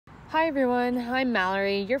Hi everyone, I'm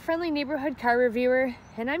Mallory, your friendly neighborhood car reviewer,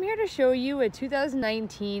 and I'm here to show you a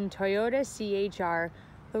 2019 Toyota CHR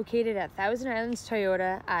located at Thousand Islands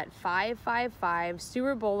Toyota at 555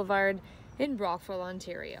 Stewart Boulevard in Brockville,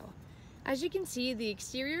 Ontario. As you can see, the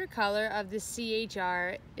exterior color of the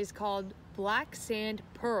CHR is called Black Sand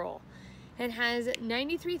Pearl and has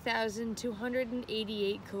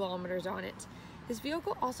 93,288 kilometers on it. This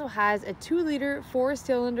vehicle also has a 2-liter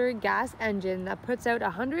 4-cylinder gas engine that puts out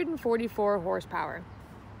 144 horsepower.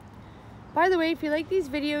 By the way, if you like these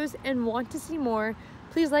videos and want to see more,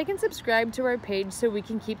 please like and subscribe to our page so we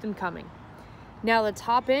can keep them coming. Now let's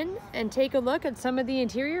hop in and take a look at some of the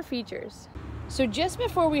interior features. So just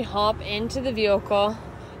before we hop into the vehicle,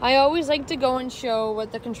 I always like to go and show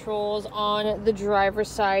what the controls on the driver's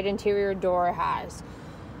side interior door has.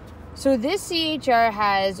 So this CHR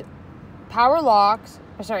has power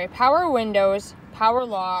windows, power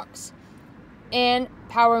locks, and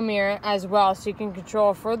power mirror as well, so you can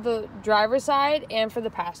control for the driver's side and for the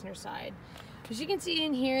passenger side. As you can see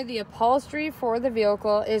in here, the upholstery for the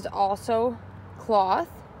vehicle is also cloth.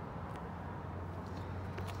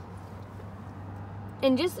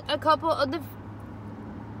 And just a couple of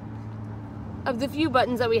the few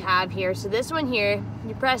buttons that we have here. So this one here,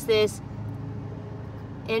 you press this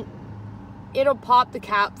and it'll pop the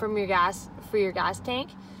cap from your gas for your gas tank,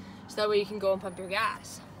 so that way you can go and pump your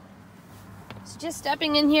gas. So just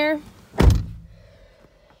stepping in here,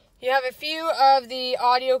 you have a few of the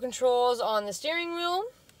audio controls on the steering wheel,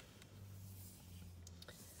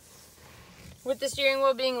 with the steering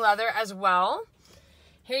wheel being leather as well.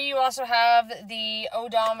 Here you also have the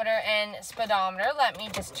odometer and speedometer. Let me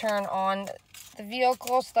just turn on the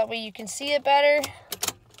vehicle so that way you can see it better.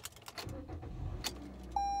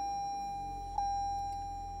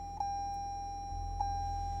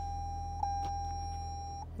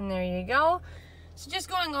 And there you go. So just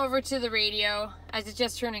going over to the radio as it's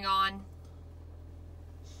just turning on.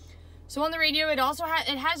 So on the radio, it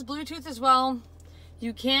has Bluetooth as well.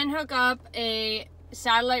 You can hook up a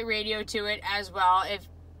satellite radio to it as well if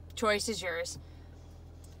choice is yours.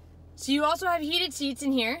 So you also have heated seats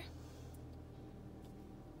in here.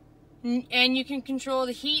 And you can control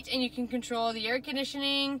the heat and you can control the air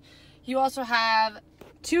conditioning. You also have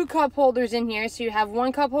 2 cup holders in here. So you have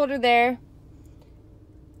 1 cup holder there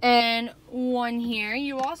and 1 here.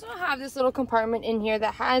 You also have this little compartment in here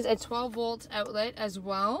that has a 12-volt outlet as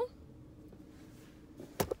well.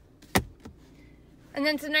 And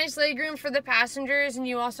then it's a nice legroom for the passengers, and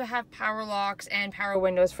you also have power locks and power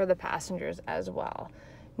windows for the passengers as well.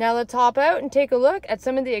 Now let's hop out and take a look at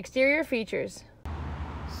some of the exterior features.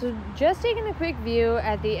 So just taking a quick view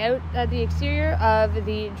at the exterior of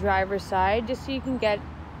the driver's side, just so you can get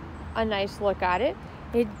a nice look at it.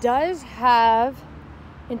 It does have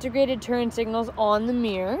integrated turn signals on the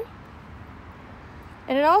mirror,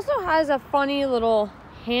 and it also has a funny little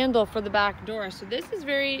handle for the back door. So this is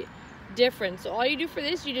very different. So all you do for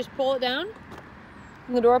this, you just pull it down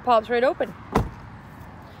and the door pops right open.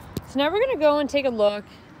 So now we're going to go and take a look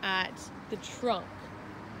at the trunk.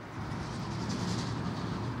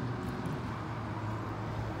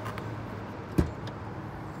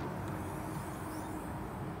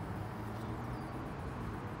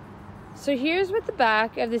 So here's what the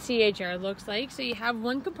back of the CHR looks like. So you have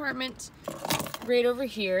 1 compartment right over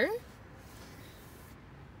here.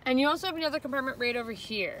 And you also have another compartment right over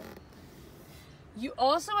here. You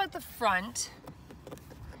also at the front,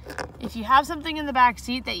 if you have something in the back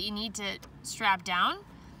seat that you need to strap down,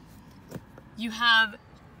 you have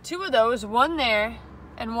 2 of those, 1 there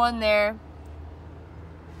and 1 there.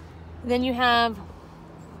 Then you have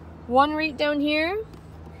 1 right down here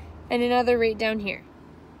and another right down here.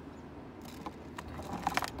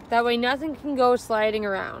 That way nothing can go sliding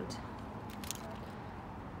around.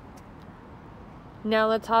 Now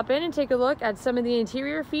let's hop in and take a look at some of the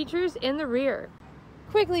interior features in the rear.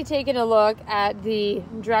 Quickly taking a look at the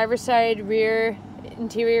driver's side rear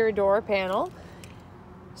interior door panel.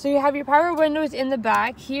 So you have your power windows in the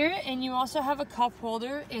back here, and you also have a cup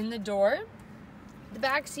holder in the door. The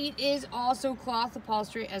back seat is also cloth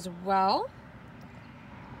upholstery as well.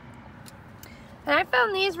 And I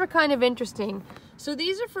found these were kind of interesting. So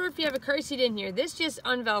these are for if you have a car seat in here. This just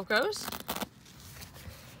unvelcros.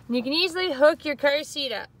 And you can easily hook your car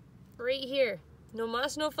seat up right here. No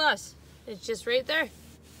muss, no fuss. It's just right there.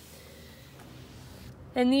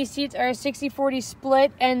 And these seats are a 60-40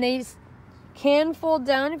 split, and they can fold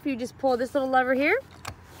down if you just pull this little lever here.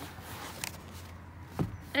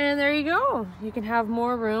 And there you go. You can have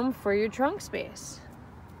more room for your trunk space.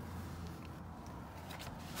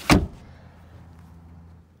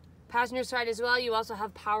 Passenger side as well, you also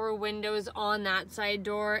have power windows on that side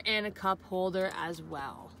door and a cup holder as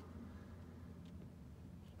well.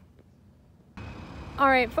 All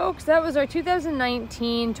right, folks, that was our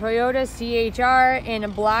 2019 Toyota CHR in a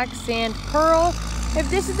black sand pearl. If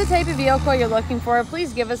this is the type of vehicle you're looking for,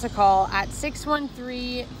 please give us a call at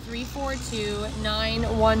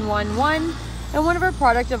 613-342-9111, and one of our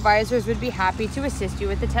product advisors would be happy to assist you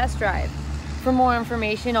with the test drive. For more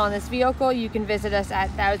information on this vehicle, you can visit us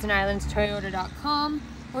at thousandislandstoyota.com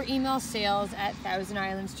or email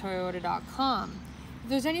sales@thousandislandstoyota.com. If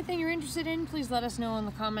there's anything you're interested in, please let us know in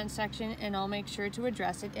the comments section and I'll make sure to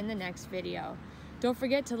address it in the next video. Don't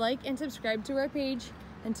forget to like and subscribe to our page.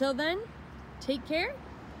 Until then, take care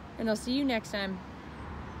and I'll see you next time.